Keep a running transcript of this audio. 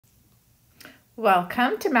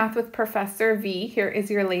Welcome to Math with Professor V. Here is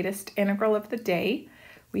your latest integral of the day.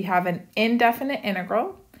 We have an indefinite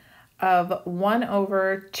integral of 1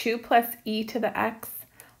 over 2 plus e to the x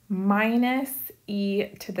minus e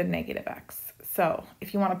to the negative x. So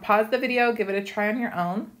if you want to pause the video, give it a try on your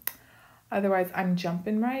own. Otherwise, I'm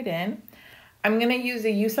jumping right in. I'm going to use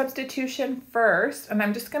a u substitution first, and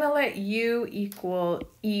I'm just going to let u equal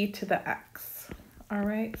e to the x. All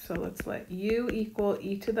right, so let's let u equal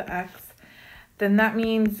e to the x. Then that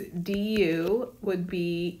means du would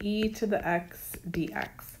be e to the x dx.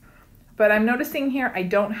 But I'm noticing here I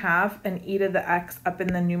don't have an e to the x up in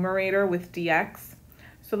the numerator with dx.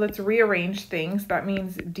 So let's rearrange things. That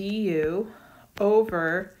means du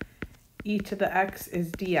over e to the x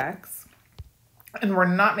is dx. And we're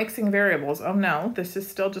not mixing variables. Oh no, this is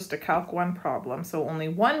still just a Calc 1 problem. So only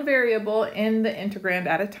one variable in the integrand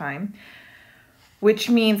at a time, which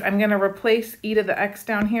means I'm going to replace e to the x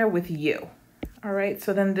down here with u. All right,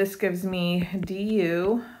 so then this gives me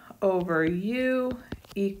du over u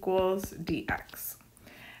equals dx.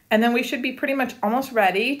 And then we should be pretty much almost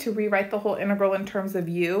ready to rewrite the whole integral in terms of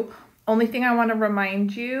u. Only thing I want to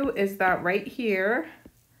remind you is that right here,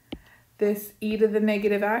 this e to the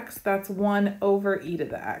negative x, that's 1 over e to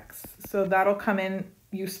the x. So that'll come in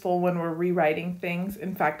useful when we're rewriting things.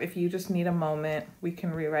 In fact, if you just need a moment, we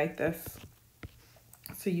can rewrite this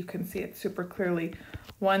so you can see it super clearly.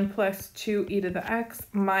 1 plus 2 e to the x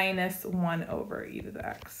minus 1 over e to the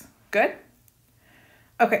x. Good?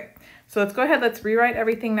 Okay, so let's go ahead. Let's rewrite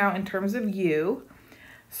everything now in terms of u.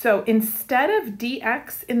 So instead of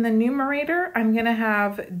dx in the numerator, I'm going to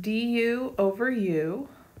have du over u,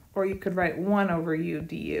 or you could write 1 over u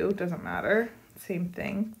du, doesn't matter, same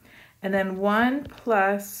thing. And then 1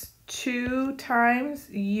 plus 2 times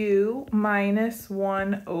u minus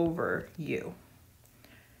 1 over u.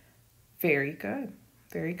 Very good.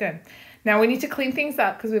 Very good. Now we need to clean things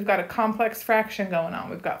up because we've got a complex fraction going on.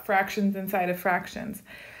 We've got fractions inside of fractions.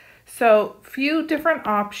 So few different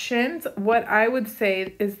options. What I would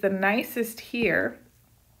say is the nicest here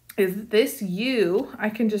is this u, I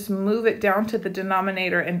can just move it down to the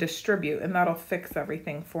denominator and distribute, and that'll fix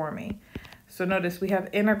everything for me. So notice we have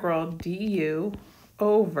integral du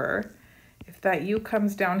over, if that u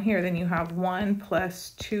comes down here, then you have 1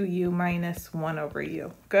 plus 2u minus 1 over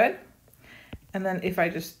u. Good? And then if I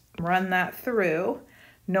just run that through,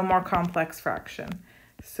 no more complex fraction.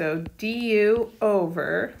 So du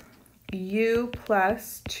over u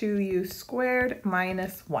plus 2u squared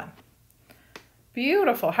minus 1.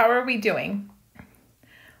 Beautiful. How are we doing?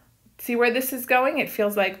 See where this is going? It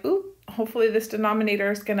feels like, ooh, hopefully this denominator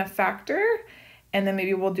is going to factor, and then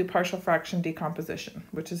maybe we'll do partial fraction decomposition,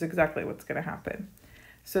 which is exactly what's going to happen.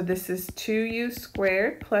 So this is 2u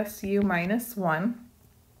squared plus u minus 1.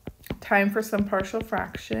 Time for some partial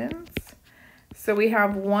fractions. So we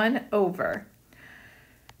have 1 over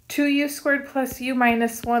 2u squared plus u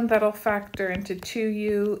minus 1. That'll factor into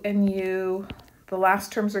 2u and u. The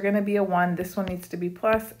last terms are going to be a 1. This one needs to be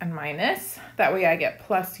plus and minus. That way I get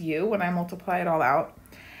plus u when I multiply it all out.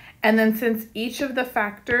 And then since each of the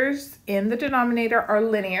factors in the denominator are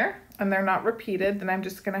linear and they're not repeated, then I'm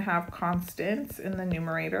just going to have constants in the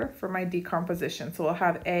numerator for my decomposition. So we'll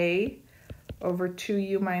have a over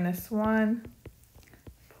 2u minus 1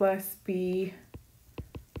 plus b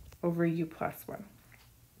over u plus 1.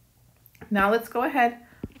 Now let's go ahead,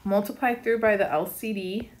 multiply through by the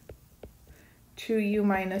LCD, 2u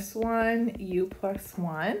minus 1, u plus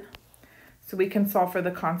 1. So we can solve for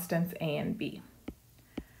the constants a and b.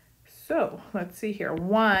 So let's see here,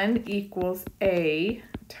 1 equals a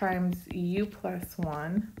times u plus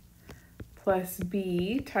 1 plus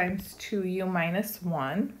b times 2u minus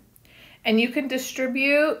 1. And you can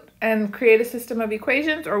distribute and create a system of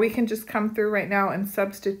equations, or we can just come through right now and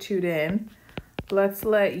substitute in. Let's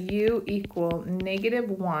let u equal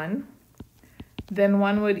 -1. Then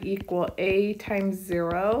 1 would equal a times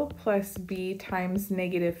 0 plus b times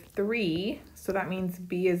 -3. So that means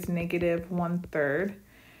b is -1/3.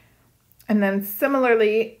 And then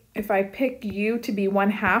similarly, if I pick u to be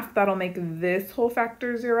 1/2, that'll make this whole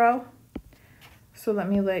factor 0. So let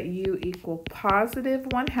me let u equal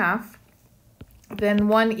 +1/2. Then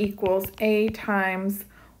 1 equals a times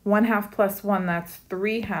 1/2 plus 1, that's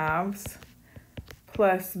 3/2,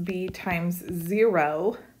 plus b times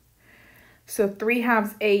 0. So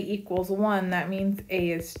 3/2 a equals 1, that means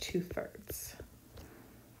a is 2/3.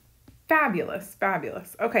 Fabulous,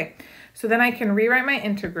 fabulous. Okay, so then I can rewrite my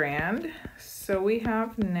integrand. So we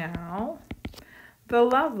have now the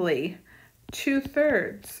lovely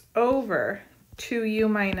 2/3 over 2u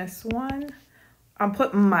minus 1. I'll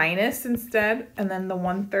put minus instead, and then the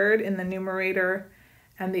 1/3 in the numerator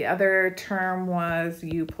and the other term was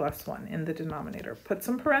u plus 1 in the denominator. Put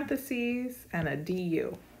some parentheses and a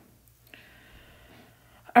du.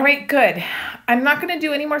 All right, good. I'm not going to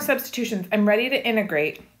do any more substitutions. I'm ready to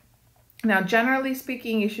integrate. Now, generally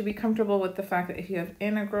speaking, you should be comfortable with the fact that if you have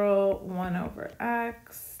integral 1 over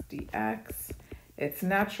x dx, it's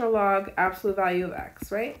natural log absolute value of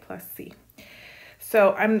x, right? Plus c.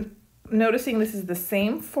 So I'm noticing this is the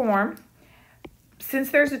same form.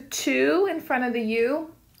 Since there's a 2 in front of the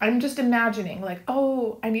u, I'm just imagining like,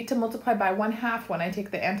 oh, I need to multiply by 1/2 when I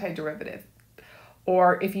take the antiderivative.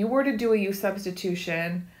 Or if you were to do a u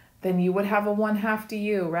substitution, then you would have a 1/2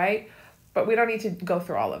 du, right? But we don't need to go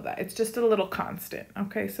through all of that. It's just a little constant,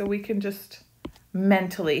 okay? So we can just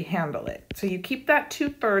mentally handle it. So you keep that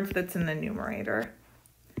 2/3 that's in the numerator.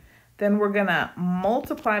 Then we're gonna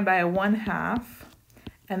multiply by a 1/2,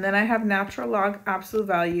 and then I have natural log absolute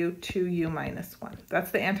value 2u minus 1.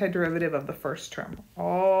 That's the antiderivative of the first term.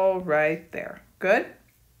 All right there, good?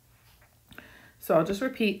 So I'll just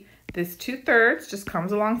repeat, this 2/3 just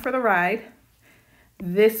comes along for the ride.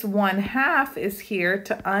 This 1/2 is here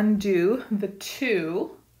to undo the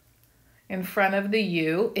 2 in front of the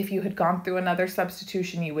u. If you had gone through another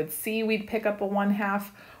substitution, you would see we'd pick up a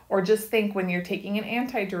 1/2, or just think when you're taking an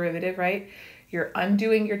antiderivative, right? You're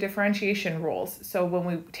undoing your differentiation rules. So when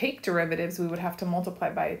we take derivatives, we would have to multiply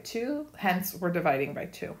by a 2, hence we're dividing by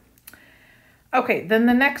 2. Okay, then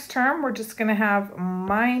the next term, we're just gonna have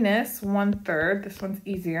minus 1/3, this one's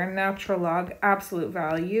easier, natural log absolute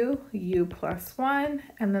value, u plus 1,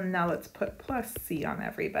 and then now let's put plus c on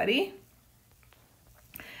everybody.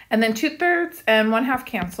 And then 2/3 and 1/2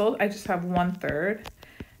 canceled, I just have 1/3,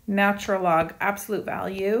 natural log absolute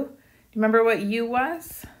value. Do you remember what u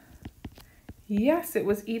was? Yes, it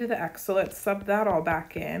was e to the x, so let's sub that all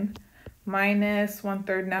back in. Minus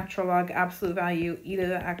 1/3 natural log absolute value e to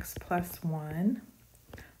the x plus 1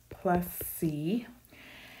 plus c.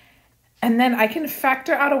 And then I can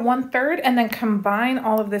factor out a 1/3 and then combine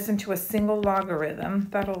all of this into a single logarithm.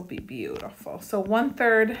 That'll be beautiful. So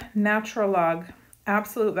 1/3 natural log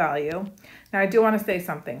absolute value. Now I do want to say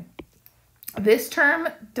something. This term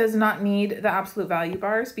does not need the absolute value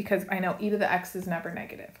bars because I know e to the x is never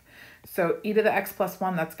negative. So e to the x plus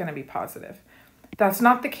 1, that's going to be positive. That's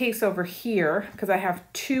not the case over here because I have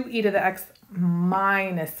 2 e to the x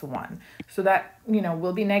minus 1. So that,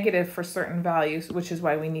 will be negative for certain values, which is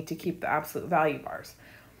why we need to keep the absolute value bars.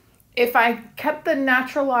 If I kept the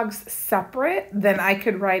natural logs separate, then I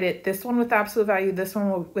could write it this one with absolute value, this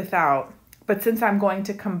one without. But since I'm going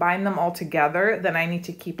to combine them all together, then I need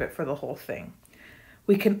to keep it for the whole thing.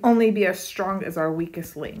 We can only be as strong as our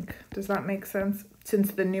weakest link. Does that make sense?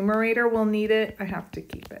 Since the numerator will need it, I have to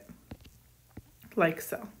keep it. Like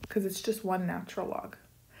so, because it's just one natural log.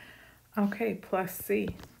 Okay, plus c,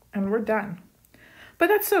 and we're done. But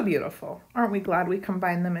that's so beautiful. Aren't we glad we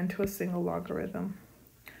combined them into a single logarithm?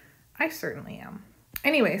 I certainly am.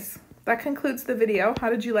 Anyways, that concludes the video. How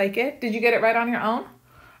did you like it? Did you get it right on your own?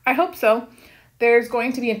 I hope so. There's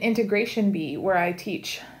going to be an integration bee where I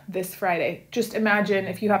teach this Friday. Just imagine,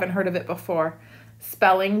 if you haven't heard of it before,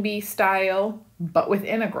 spelling bee style, but with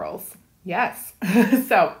integrals. Yes.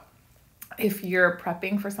 So if you're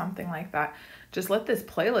prepping for something like that, just let this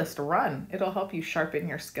playlist run. It'll help you sharpen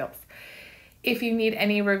your skills. If you need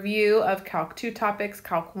any review of Calc 2 topics,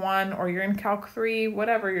 Calc 1, or you're in Calc 3,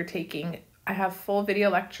 whatever you're taking, I have full video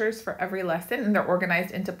lectures for every lesson, and they're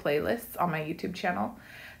organized into playlists on my YouTube channel.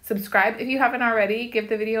 Subscribe if you haven't already. Give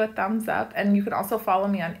the video a thumbs up, and you can also follow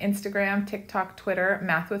me on Instagram, TikTok, Twitter,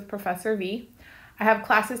 Math with Professor V. I have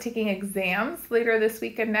classes taking exams later this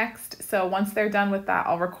week and next, so once they're done with that,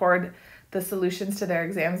 I'll record the solutions to their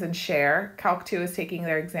exams and share. Calc 2 is taking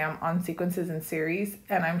their exam on sequences and series,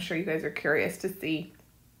 and I'm sure you guys are curious to see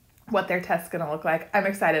what their test's gonna look like. I'm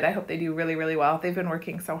excited. I hope they do really, really well. They've been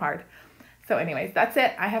working so hard. So anyways, that's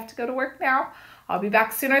it. I have to go to work now. I'll be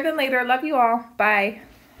back sooner than later. Love you all. Bye.